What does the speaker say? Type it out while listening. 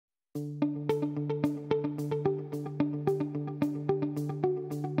Jambo.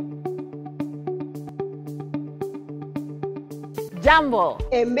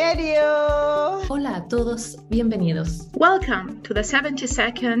 En medio. Hola a todos, bienvenidos. Welcome to the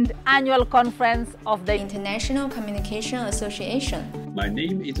 72nd Annual Conference of the International Communication Association. My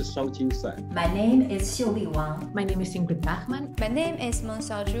name is Shaojing San. My name is Xiuli Wang. My name is Ingrid Bachmann. My name is Meng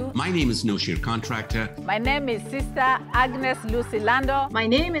Xiaozhu. My name is Noshir Contractor. My name is Sister Agnes Lucy Lando. My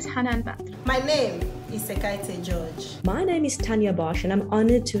name is Hanan Bat. My name is Sekaite George. My name is Tanya Bosch, and I'm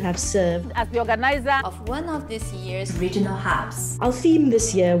honored to have served as the organizer of one of this year's regional hubs. Our theme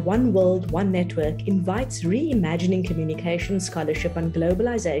this year, One World, One Network, invites reimagining communication scholarship on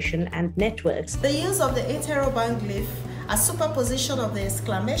globalization and networks. The use of the interrobang glyph, a superposition of the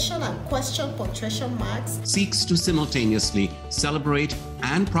exclamation and question punctuation marks, seeks to simultaneously celebrate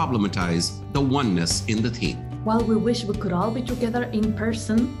and problematize the oneness in the theme. While we wish we could all be together in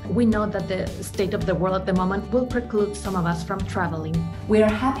person, we know that the state of the world at the moment will preclude some of us from traveling. We are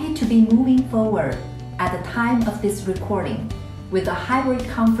happy to be moving forward at the time of this recording with a hybrid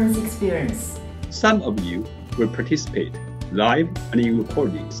conference experience. Some of you will participate live and in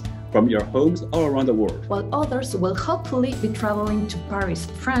recordings from your homes all around the world, while others will hopefully be traveling to Paris,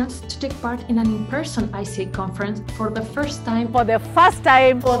 France to take part in an in-person ICA conference for the first time. For the first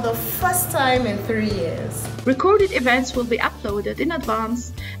time in 3 years. Recorded events will be uploaded in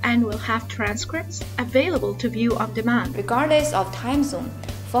advance and will have transcripts available to view on demand, regardless of time zone,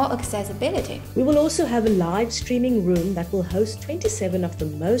 for accessibility. We will also have a live streaming room that will host 27 of the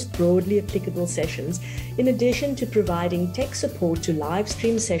most broadly applicable sessions, in addition to providing tech support to live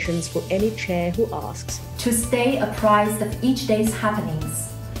stream sessions for any chair who asks. To stay apprised of each day's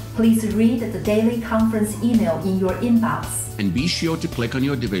happenings, please read the daily conference email in your inbox. And be sure to click on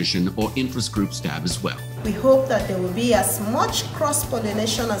your division or interest groups tab as well. We hope that there will be as much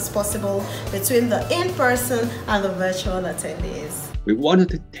cross-pollination as possible between the in-person and the virtual attendees. We wanted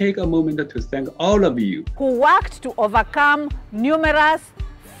to take a moment to thank all of you who worked to overcome numerous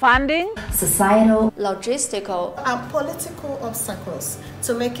funding, societal, logistical, and political obstacles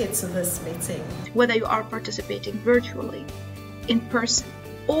to make it to this meeting. Whether you are participating virtually, in person,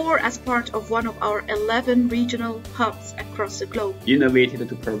 or as part of one of our 11 regional hubs across the globe. Innovated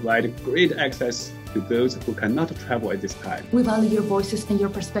to provide great access to those who cannot travel at this time. We value your voices and your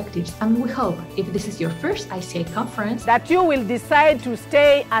perspectives, and we hope, if this is your first ICA conference, that you will decide to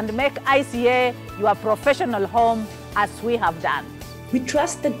stay and make ICA your professional home as we have done. We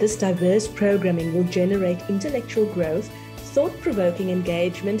trust that this diverse programming will generate intellectual growth, thought-provoking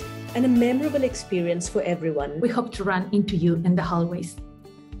engagement, and a memorable experience for everyone. We hope to run into you in the hallways.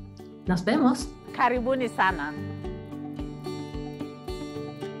 Nos vemos. Karibuni sana.